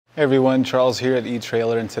Hey everyone, Charles here at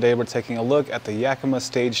eTrailer, and today we're taking a look at the Yakima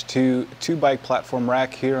StageTwo 2-bike platform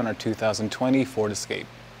rack here on our 2020 Ford Escape.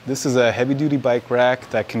 This is a heavy-duty bike rack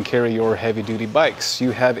that can carry your heavy-duty bikes.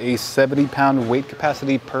 You have a 70-pound weight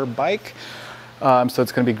capacity per bike, so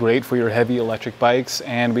it's going to be great for your heavy electric bikes.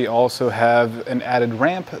 And we also have an added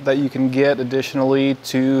ramp that you can get additionally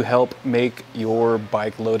to help make your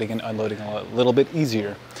bike loading and unloading a little bit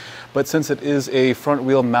easier. But since it is a front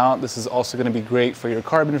wheel mount, this is also going to be great for your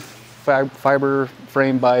carbon fiber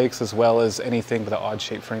frame bikes, as well as anything with an odd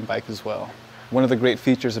shaped frame bike as well. One of the great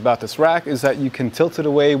features about this rack is that you can tilt it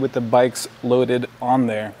away with the bikes loaded on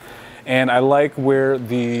there. And I like where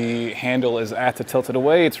the handle is at to tilt it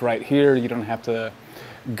away. It's right here. You don't have to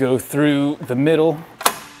go through the middle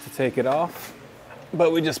to take it off.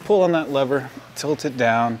 But we just pull on that lever, tilt it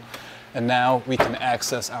down, and now we can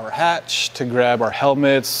access our hatch to grab our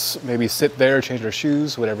helmets, maybe sit there, change our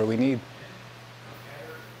shoes, whatever we need.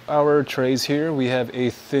 Our trays here, we have a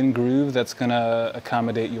thin groove that's gonna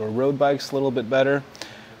accommodate your road bikes a little bit better.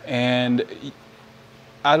 And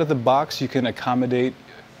out of the box, you can accommodate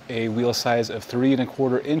a wheel size of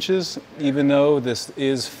 3¼ inches. Even though this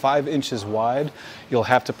is 5 inches wide, you'll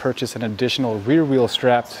have to purchase an additional rear wheel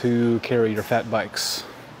strap to carry your fat bikes.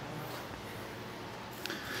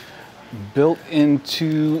 Built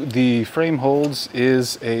into the frame holds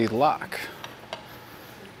is a lock.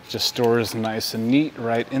 Just stores nice and neat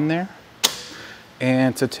right in there.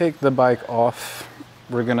 And to take the bike off,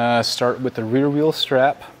 we're gonna start with the rear wheel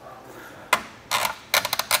strap.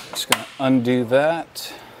 Just gonna undo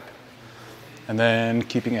that. And then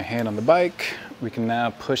keeping a hand on the bike, we can now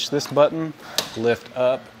push this button, lift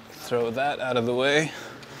up, throw that out of the way,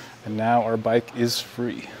 and now our bike is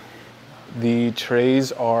free. The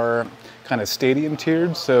trays are kind of stadium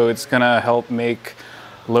tiered, so it's gonna help make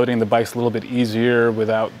loading the bikes a little bit easier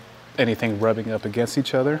without anything rubbing up against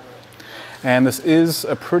each other. And this is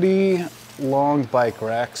a pretty long bike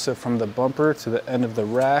rack, so from the bumper to the end of the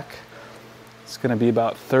rack, it's gonna be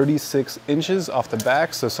about 36 inches off the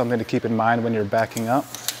back, so something to keep in mind when you're backing up.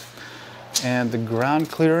 And the ground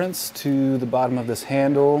clearance to the bottom of this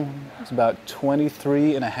handle is about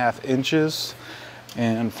 23½ inches.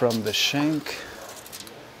 And from the shank,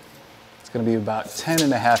 it's going to be about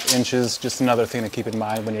 10½ inches. Just another thing to keep in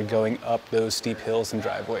mind when you're going up those steep hills and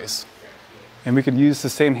driveways. And we could use the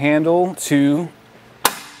same handle to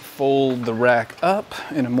fold the rack up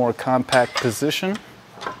in a more compact position.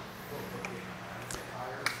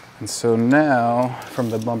 And so now, from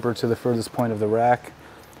the bumper to the furthest point of the rack,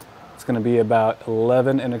 it's going to be about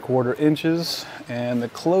 11¼ inches. And the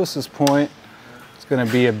closest point, it's going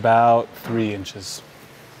to be about 3 inches.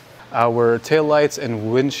 Our taillights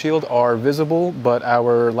and windshield are visible, but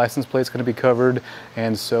our license plate is going to be covered,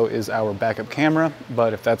 and so is our backup camera.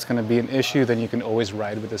 But if that's going to be an issue, then you can always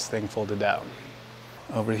ride with this thing folded down.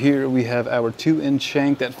 Over here we have our 2-inch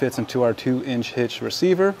shank that fits into our 2-inch hitch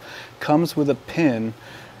receiver. Comes with a pin,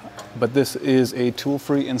 but this is a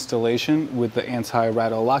tool-free installation with the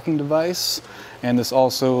anti-rattle locking device, and this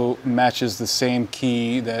also matches the same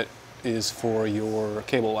key that is for your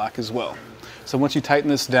cable lock as well. So once you tighten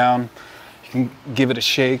this down, you can give it a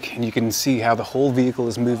shake and you can see how the whole vehicle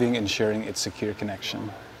is moving and sharing its secure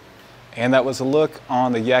connection. And that was a look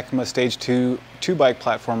on the Yakima StageTwo 2-bike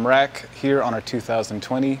platform rack here on our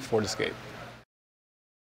 2020 Ford Escape.